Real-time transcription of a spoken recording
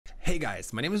Hey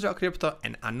guys, my name is Joe Crypto,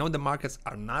 and I know the markets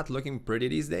are not looking pretty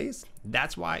these days.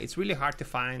 That's why it's really hard to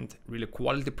find really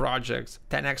quality projects,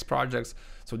 10x projects.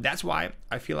 So that's why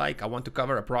I feel like I want to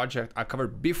cover a project I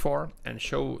covered before and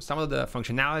show some of the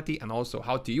functionality and also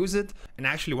how to use it. And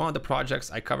actually one of the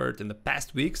projects I covered in the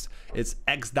past weeks is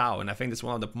XDAO, and I think it's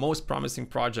one of the most promising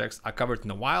projects I covered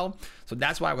in a while. So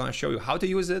that's why I'm going to show you how to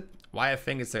use it, why I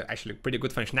think it's actually pretty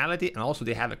good functionality, and also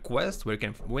they have a quest where you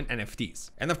can win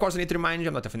NFTs. And of course, I need to remind you,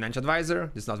 I'm not a financial advisor.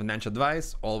 This is not financial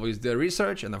advice. Always do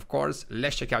research. And of course,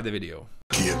 let's check out the video.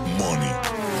 Get money.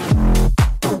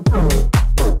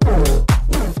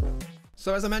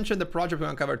 So as I mentioned, the project we're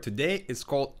going to cover today is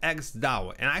called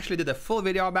XDAO, and I actually did a full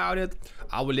video about it.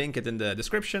 I will link it in the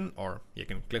description, or you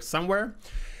can click somewhere.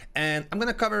 And I'm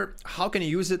gonna cover how can you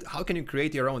use it, how can you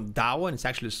create your own DAO, and it's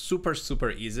actually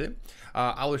super easy.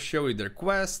 I will show you the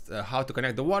request, how to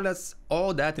connect the wallets,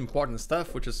 all that important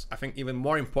stuff, which is I think even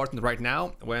more important right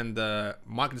now when the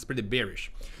market is pretty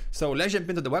bearish. So let's jump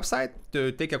into the website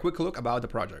to take a quick look about the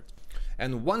project.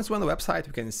 And once we're on the website,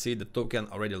 we can see the token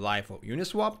already live of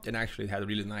Uniswap, and actually it had a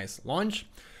really nice launch.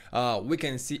 We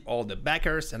can see all the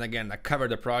backers, and again, I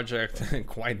covered the project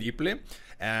quite deeply,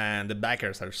 and the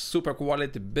backers are super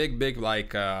quality, big like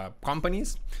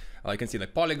companies. You can see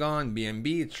like Polygon,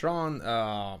 BNB, Tron,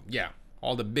 yeah,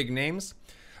 all the big names.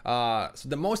 So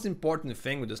the most important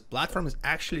thing with this platform is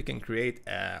actually you can create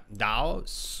a DAO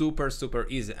super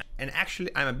easy. And actually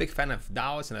I'm a big fan of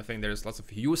DAOs, and I think there's lots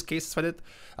of use cases for it.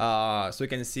 So you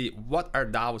can see what are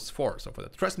DAOs for. So for the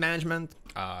trust management,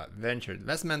 venture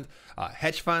investment,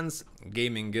 hedge funds,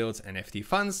 gaming guilds, NFT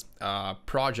funds,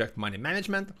 project money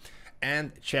management,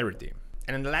 and charity.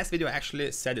 And in the last video, I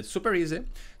actually said it's super easy.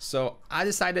 So I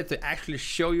decided to actually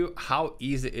show you how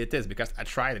easy it is, because I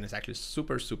tried and it's actually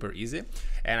super easy.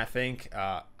 And I think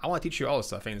I want to teach you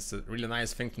also. I think it's a really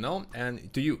nice thing to know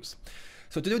and to use.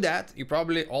 So to do that, you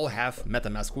probably all have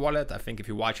MetaMask wallet. I think if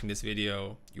you're watching this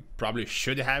video, you probably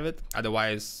should have it.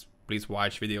 Otherwise, please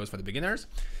watch videos for the beginners.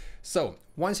 So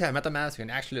once you have MetaMask, you can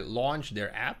actually launch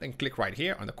their app and click right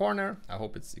here on the corner. I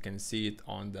hope you can see it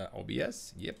on the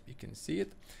OBS. Yep, you can see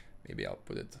it. Maybe I'll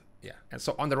put it, yeah. And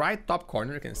so on the right top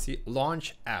corner, you can see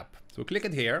launch app. So click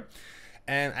it here.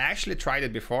 And I actually tried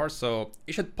it before. So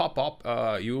it should pop up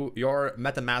your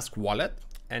MetaMask wallet,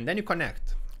 and then you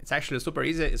connect. It's actually super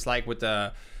easy. It's like with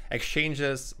the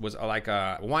exchanges, with like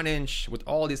a 1inch, with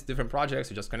all these different projects,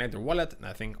 you just connect your wallet. And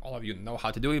I think all of you know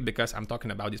how to do it, because I'm talking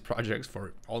about these projects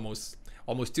for almost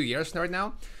 2 years right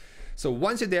now. So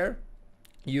once you're there,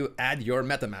 you add your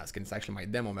MetaMask, and it's actually my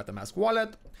demo MetaMask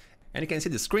wallet. And you can see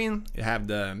the screen, you have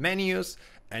the menus,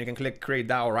 and you can click create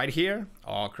DAO right here,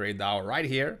 or create DAO right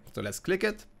here. So let's click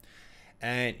it.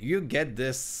 And you get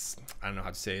this, I don't know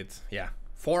how to say it, yeah,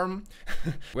 form,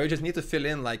 where you just need to fill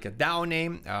in like a DAO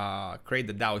name, create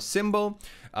the DAO symbol,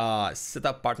 set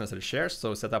up partners and shares,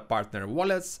 so set up partner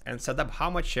wallets, and set up how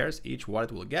much shares each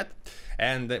wallet will get.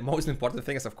 And the most important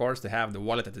thing is, of course, to have the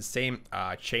wallet at the same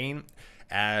chain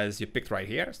as you picked right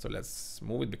here. So let's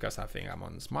move it, because I think I'm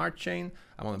on smart chain.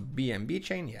 I'm on BNB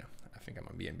chain. Yeah, I think I'm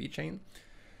on BNB chain.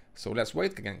 So let's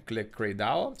wait. Again, click create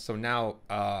DAO. So now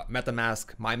my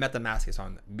MetaMask is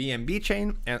on BNB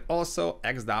chain, and also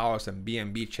XDAO is on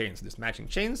BNB chain. So this matching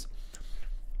chains.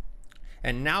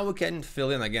 And now we can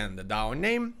fill in again the DAO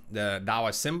name, the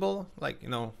DAO symbol, like, you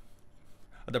know,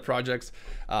 the projects.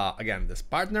 Again, this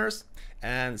partners,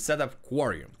 and set up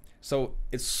quorum. So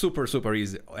it's super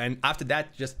easy. And after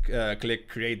that, just click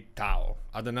create DAO.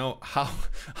 I don't know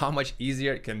how much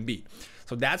easier it can be.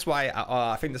 So that's why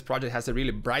I think this project has a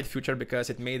really bright future, because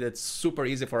it made it super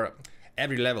easy for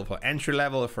every level, for entry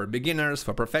level, for beginners,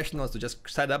 for professionals, to just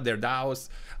set up their DAOs,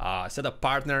 set up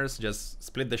partners, just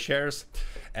split the shares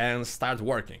and start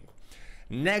working.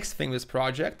 Next thing this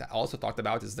project I also talked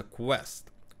about is the quest.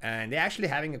 And they're actually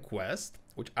having a quest,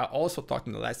 which I also talked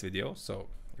in the last video. So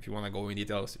if you want to go in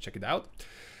details, check it out.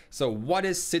 So what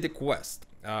is City Quest?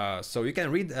 So you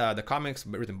can read the comics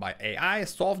written by AI,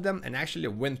 solve them, and actually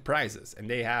win prizes. And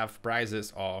they have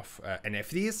prizes of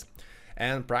NFTs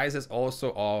and prizes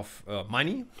also of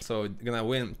money. So you're gonna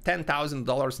win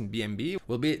 $10,000 in BNB,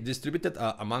 will be distributed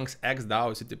amongst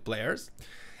XDAO City players.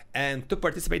 And to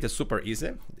participate is super easy.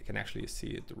 You can actually see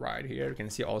it right here. You can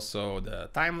see also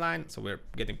the timeline. So we're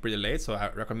getting pretty late, so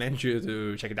I recommend you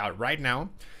to check it out right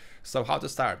now. So how to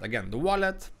start? Again, the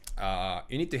wallet,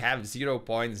 you need to have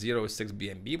 0.06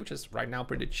 BNB, which is right now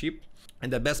pretty cheap.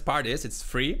 And the best part is it's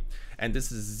free. And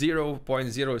this is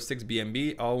 0.06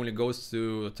 BNB only goes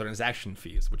to transaction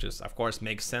fees, which is, of course,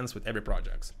 makes sense with every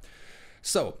project.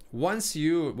 So once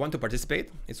you want to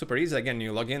participate, it's super easy. Again,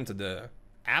 you log into the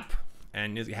app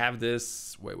and you have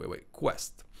this,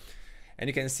 quest. And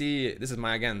you can see this is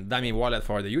my, again, dummy wallet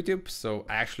for the YouTube. So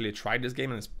I actually tried this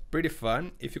game and it's pretty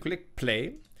fun. If you click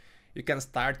play, you can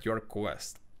start your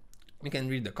quest. You can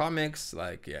read the comics,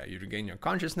 like, yeah, you regain your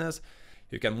consciousness.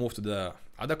 You can move to the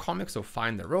other comics, so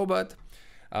find the robot.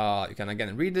 You can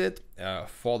again read it,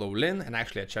 follow Lynn, and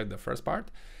actually I checked the first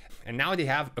part. And now they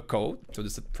have a code. So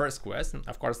this is the first quest. And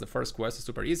of course, the first quest is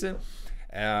super easy.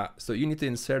 So you need to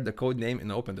insert the code name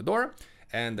and open the door.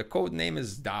 And the code name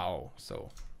is DAO.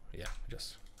 So yeah,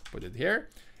 just put it here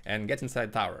and get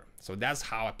inside tower. So that's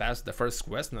how I passed the first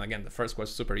quest. And again, the first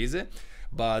quest is super easy,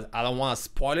 but I don't want to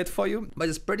spoil it for you, but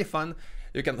it's pretty fun.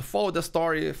 You can follow the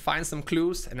story, find some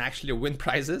clues, and actually win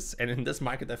prizes. And in this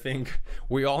market, I think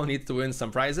we all need to win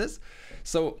some prizes.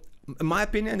 So in my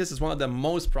opinion, this is one of the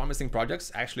most promising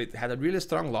projects. Actually, it had a really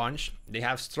strong launch. They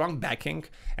have strong backing,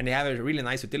 and they have a really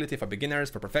nice utility for beginners,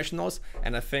 for professionals.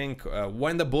 And I think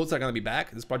when the bulls are going to be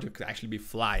back, this project could actually be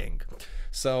flying.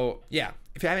 So yeah,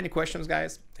 if you have any questions,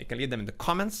 guys, you can leave them in the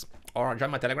comments or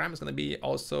join my Telegram. It's going to be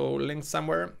also linked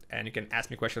somewhere, and you can ask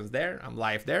me questions there. I'm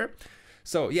live there.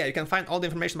 So yeah, you can find all the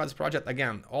information about this project.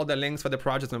 Again, all the links for the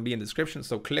project will be in the description.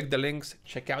 So click the links,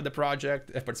 check out the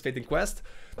project, participate in Quest.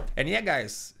 And yeah,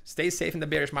 guys, stay safe in the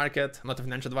bearish market. I'm not a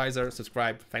financial advisor.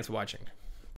 Subscribe. Thanks for watching.